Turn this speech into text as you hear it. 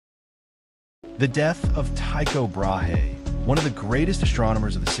The death of Tycho Brahe, one of the greatest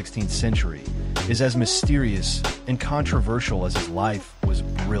astronomers of the 16th century, is as mysterious and controversial as his life was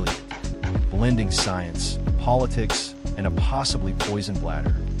brilliant, blending science, politics, and a possibly poisoned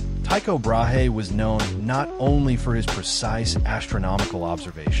bladder. Tycho Brahe was known not only for his precise astronomical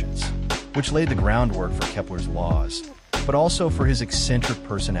observations, which laid the groundwork for Kepler's laws, but also for his eccentric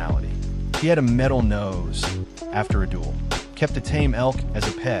personality. He had a metal nose after a duel, kept a tame elk as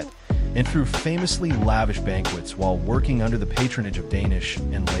a pet, and threw famously lavish banquets while working under the patronage of Danish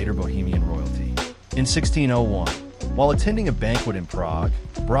and later Bohemian royalty. In 1601, while attending a banquet in Prague,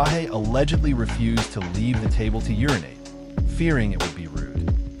 Brahe allegedly refused to leave the table to urinate, fearing it would be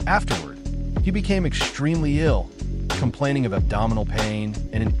rude. Afterward, he became extremely ill, complaining of abdominal pain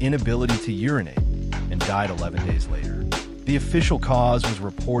and an inability to urinate, and died 11 days later. The official cause was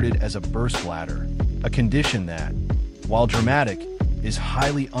reported as a burst bladder, a condition that, while dramatic, is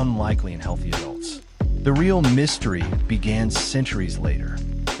highly unlikely in healthy adults. The real mystery began centuries later.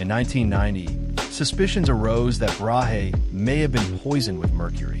 In 1990, suspicions arose that Brahe may have been poisoned with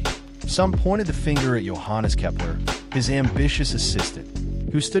mercury. Some pointed the finger at Johannes Kepler, his ambitious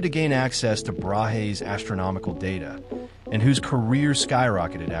assistant, who stood to gain access to Brahe's astronomical data, and whose career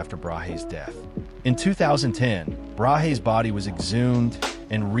skyrocketed after Brahe's death. In 2010, Brahe's body was exhumed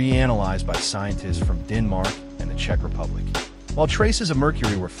and reanalyzed by scientists from Denmark and the Czech Republic. While traces of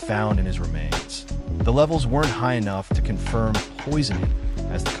mercury were found in his remains, the levels weren't high enough to confirm poisoning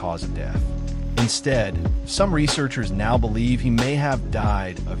as the cause of death. Instead, some researchers now believe he may have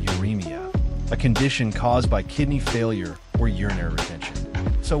died of uremia, a condition caused by kidney failure or urinary retention.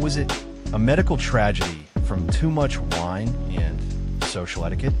 So was it a medical tragedy from too much wine and social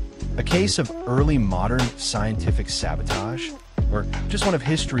etiquette? A case of early modern scientific sabotage? Or just one of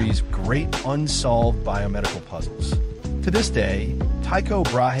history's great unsolved biomedical puzzles? To this day, Tycho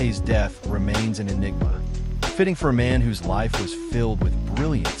Brahe's death remains an enigma, fitting for a man whose life was filled with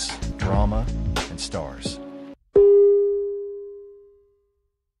brilliance, drama, and stars.